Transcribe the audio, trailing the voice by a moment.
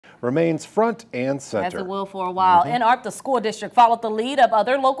remains front and center. As it will for a while. In Arp, the school district followed the lead of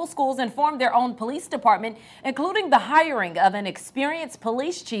other local schools and formed their own police department, including the hiring of an experienced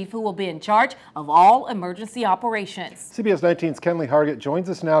police chief who will be in charge of all emergency operations. CBS 19's Kenley Hargett joins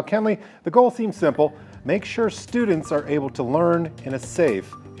us now. Kenley, the goal seems simple: make sure students are able to learn in a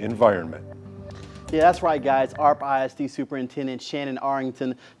safe environment. Yeah, that's right, guys. Arp ISD Superintendent Shannon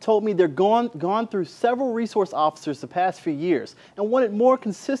Arrington told me they're gone through several resource officers the past few years and wanted more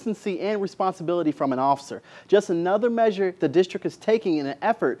consistency and responsibility from an officer. Just another measure the district is taking in an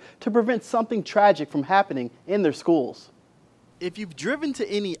effort to prevent something tragic from happening in their schools. If you've driven to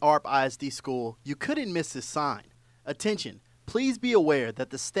any Arp ISD school, you couldn't miss this sign. Attention. Please be aware that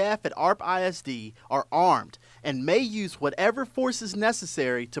the staff at Arp ISD are armed and may use whatever force is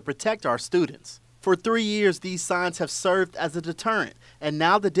necessary to protect our students. For 3 years, these signs have served as a deterrent, and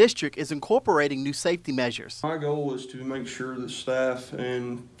now the district is incorporating new safety measures. My goal is to make sure that staff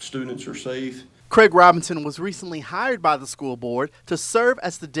and students are safe. Craig Robinson was recently hired by the school board to serve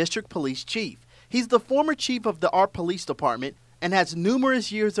as the district police chief. He's the former chief of the Arp Police Department and has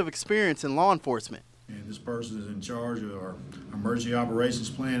numerous years of experience in law enforcement. And this person is in charge of our emergency operations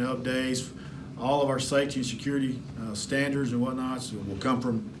plan updates. All of our safety and security standards and whatnot will come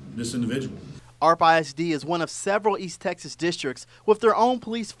from this individual. Arp ISD is one of several East Texas districts with their own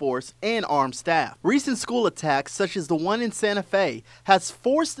police force and armed staff. Recent school attacks, such as the one in Santa Fe, has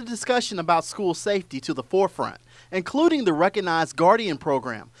forced the discussion about school safety to the forefront, including the recognized Guardian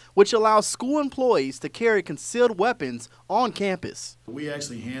program, which allows school employees to carry concealed weapons on campus. We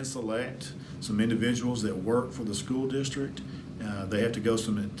actually hand select some individuals that work for the school district. They have to go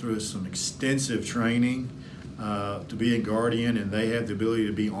through some extensive training to be a guardian, and they have the ability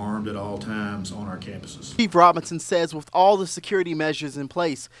to be armed at all times on our campuses. Chief Robinson says with all the security measures in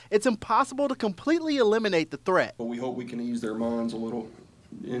place, it's impossible to completely eliminate the threat. But we hope we can ease their minds a little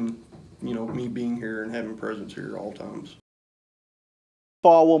in, me being here and having presence here at all times.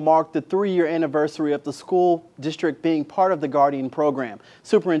 Fall will mark the 3-year anniversary of the school district being part of the Guardian program.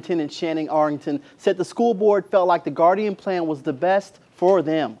 Superintendent Shannon Arrington said the school board felt like the Guardian plan was the best for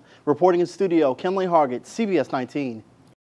them. Reporting in studio, Kenley Hargett, CBS 19.